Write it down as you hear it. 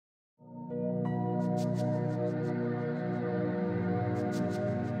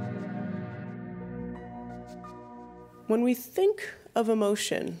When we think of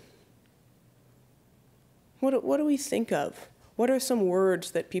emotion, what do we think of? What are some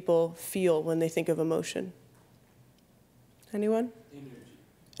words that people feel when they think of emotion? Anyone? Energy.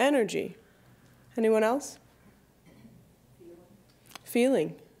 Energy. Anyone else?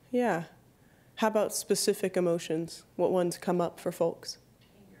 Feeling, yeah. How about specific emotions? What ones come up for folks?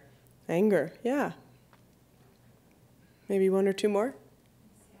 Anger, yeah. Maybe one or two more?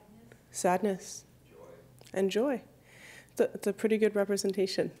 Sadness. Joy. And joy. It's a pretty good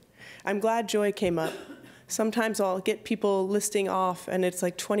representation. I'm glad joy came up. Sometimes I'll get people listing off and it's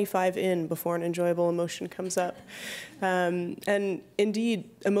like 25 in before an enjoyable emotion comes up. And indeed,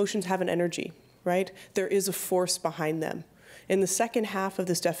 emotions have an energy, right? There is a force behind them. In the second half of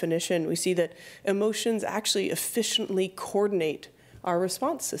this definition, we see that emotions actually efficiently coordinate our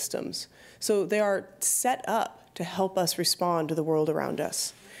response systems. So they are set up to help us respond to the world around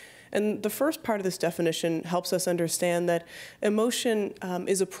us. And the first part of this definition helps us understand that emotion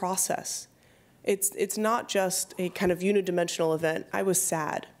is a process. It's not just a kind of unidimensional event. I was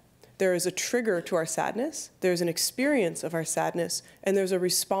sad. There is a trigger to our sadness, there's an experience of our sadness, and there's a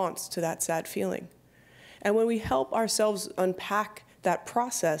response to that sad feeling. And when we help ourselves unpack that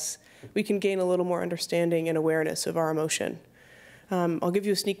process, we can gain a little more understanding and awareness of our emotion. I'll give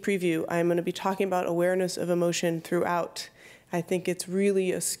you a sneak preview. I'm going to be talking about awareness of emotion throughout. I think it's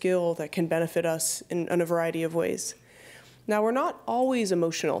really a skill that can benefit us in a variety of ways. Now, we're not always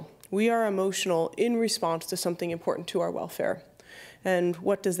emotional. We are emotional in response to something important to our welfare. And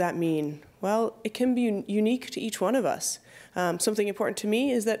what does that mean? Well, it can be unique to each one of us. Something important to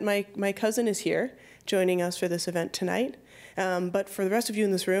me is that my cousin is here joining us for this event tonight. But for the rest of you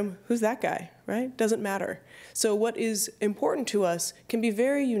in this room, who's that guy, right? Doesn't matter. So what is important to us can be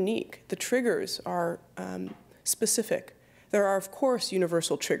very unique. The triggers are specific. There are, of course,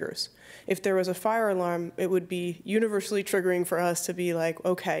 universal triggers. If there was a fire alarm, it would be universally triggering for us to be like,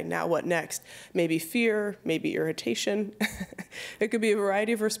 okay, now what next? Maybe fear, maybe irritation. It could be a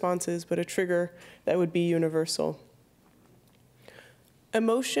variety of responses, but a trigger that would be universal.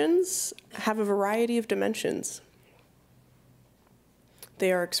 Emotions have a variety of dimensions.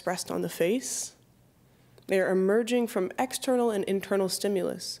 They are expressed on the face. They are emerging from external and internal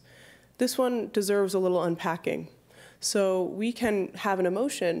stimulus. This one deserves a little unpacking. So we can have an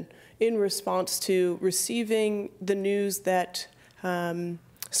emotion in response to receiving the news that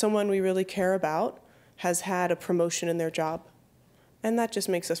someone we really care about has had a promotion in their job. And that just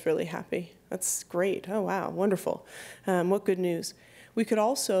makes us really happy. That's great. Oh, wow, wonderful. What good news. We could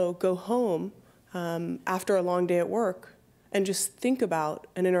also go home after a long day at work and just think about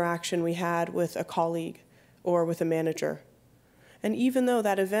an interaction we had with a colleague or with a manager. And even though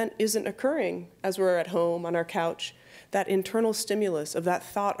that event isn't occurring as we're at home on our couch, that internal stimulus of that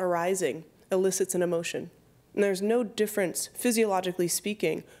thought arising elicits an emotion. And there's no difference, physiologically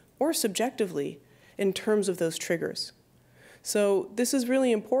speaking, or subjectively, in terms of those triggers. So this is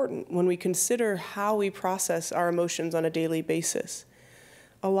really important when we consider how we process our emotions on a daily basis.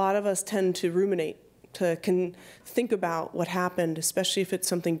 A lot of us tend to ruminate, to think about what happened, especially if it's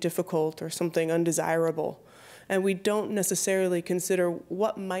something difficult or something undesirable. And we don't necessarily consider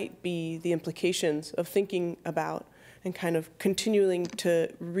what might be the implications of thinking about and kind of continuing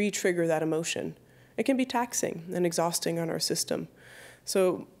to re-trigger that emotion. It can be taxing and exhausting on our system.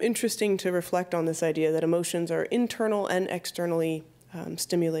 So interesting to reflect on this idea that emotions are internal and externally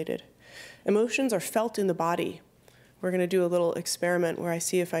stimulated. Emotions are felt in the body. We're going to do a little experiment where I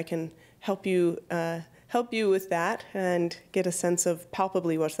see if I can help you with that and get a sense of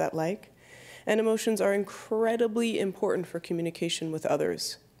palpably what's that like. And emotions are incredibly important for communication with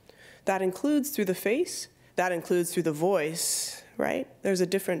others. That includes through the face, that includes through the voice, right? There's a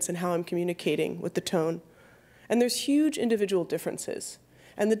difference in how I'm communicating with the tone. And there's huge individual differences.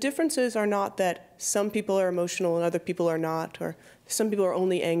 And the differences are not that some people are emotional and other people are not, or some people are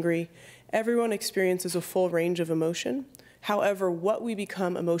only angry. Everyone experiences a full range of emotion. However, what we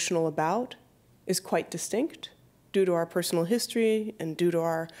become emotional about is quite distinct due to our personal history and due to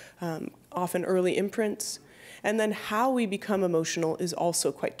our often early imprints. And then how we become emotional is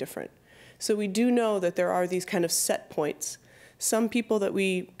also quite different. So we do know that there are these kind of set points. Some people that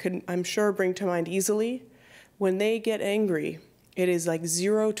we could, I'm sure, bring to mind easily, when they get angry, it is like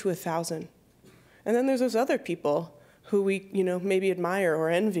 0 to 1,000. And then there's those other people who we, maybe admire or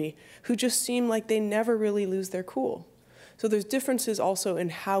envy, who just seem like they never really lose their cool. So there's differences also in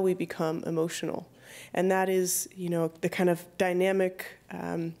how we become emotional. And that is, the kind of dynamic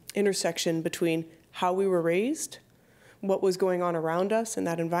intersection between how we were raised, what was going on around us in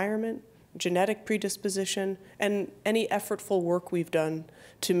that environment, genetic predisposition, and any effortful work we've done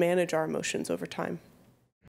to manage our emotions over time.